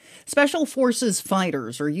Special Forces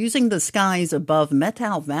fighters are using the skies above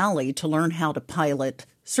Methow Valley to learn how to pilot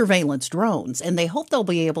surveillance drones, and they hope they'll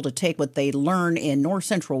be able to take what they learn in north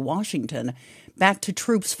central Washington back to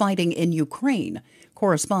troops fighting in Ukraine.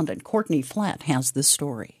 Correspondent Courtney Flatt has this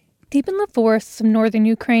story. Deep in the forests of northern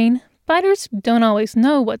Ukraine, fighters don't always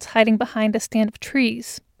know what's hiding behind a stand of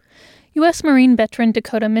trees. U.S. Marine veteran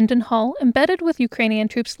Dakota Mendenhall embedded with Ukrainian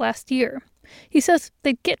troops last year. He says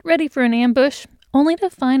they'd get ready for an ambush, only to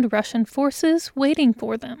find Russian forces waiting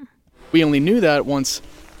for them. We only knew that once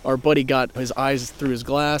our buddy got his eyes through his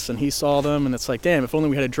glass and he saw them, and it's like, damn, if only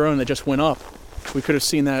we had a drone that just went up. We could have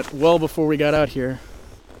seen that well before we got out here.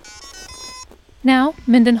 Now,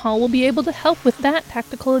 Mendenhall will be able to help with that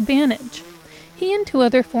tactical advantage. He and 2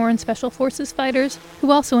 other foreign Special Forces fighters,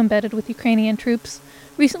 who also embedded with Ukrainian troops,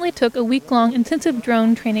 recently took a week-long intensive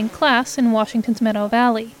drone training class in Washington's Methow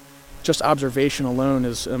Valley. Just observation alone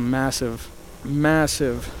is a massive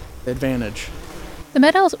advantage. The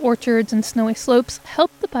Meadow's orchards and snowy slopes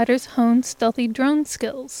help the fighters hone stealthy drone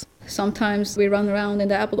skills. Sometimes we run around in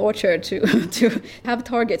the apple orchard to have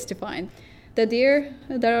targets to find. The deer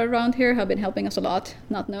that are around here have been helping us a lot,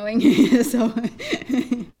 not knowing.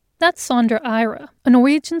 That's Sondra Ira, a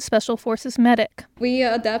Norwegian Special Forces medic. We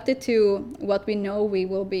adapted to what we know we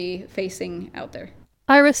will be facing out there.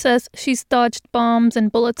 Ira says she's dodged bombs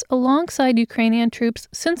and bullets alongside Ukrainian troops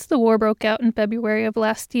since the war broke out in February of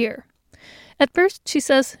last year. At first, she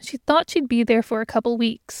says she thought she'd be there for a couple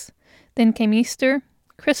weeks. Then came Easter,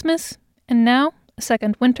 Christmas, and now a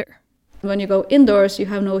second winter. When you go indoors, you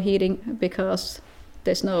have no heating because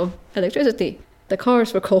there's no electricity. The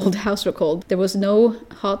cars were cold, the house were cold. There was no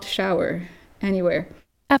hot shower anywhere.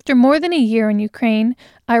 After more than a year in Ukraine,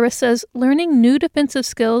 Ira says learning new defensive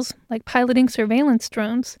skills, like piloting surveillance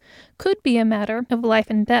drones, could be a matter of life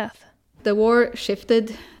and death. The war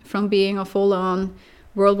shifted from being a full-on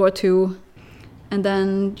World War II, and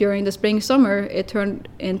then during the spring-summer, it turned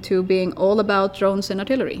into being all about drones and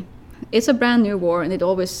artillery. It's a brand new war, and it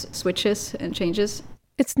always switches and changes.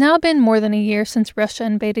 It's now been more than a year since Russia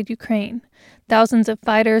invaded Ukraine. Thousands of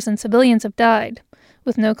fighters and civilians have died.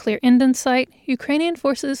 With no clear end in sight, Ukrainian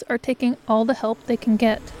forces are taking all the help they can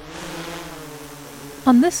get.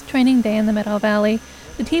 On this training day in the Methow Valley,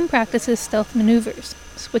 the team practices stealth maneuvers,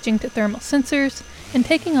 switching to thermal sensors, and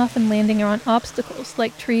taking off and landing around obstacles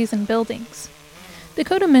like trees and buildings.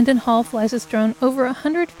 Dakota Mendenhall flies his drone over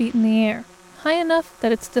 100 feet in the air, high enough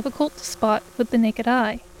that it's difficult to spot with the naked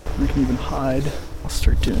eye. We can even hide. I'll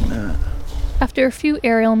start doing that. After a few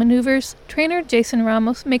aerial maneuvers, trainer Jason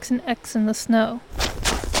Ramos makes an X in the snow.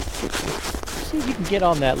 See if you can get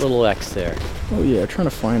on that little X there. Oh yeah, trying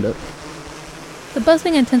to find it. The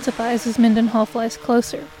buzzing intensifies as Mendenhall flies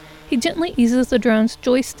closer. He gently eases the drone's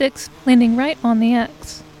joysticks, landing right on the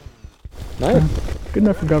X. Nice. Good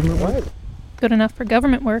enough for government work. Good enough for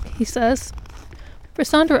government work, he says. For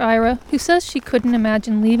Sondra Ira, who says she couldn't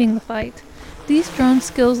imagine leaving the fight, these drone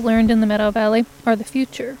skills learned in the Methow Valley are the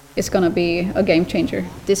future. It's going to be a game changer.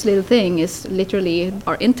 This little thing is literally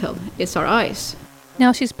our intel. It's our eyes.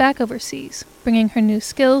 Now she's back overseas, bringing her new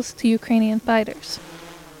skills to Ukrainian fighters.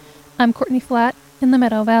 I'm Courtney Flatt in the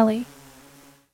Methow Valley.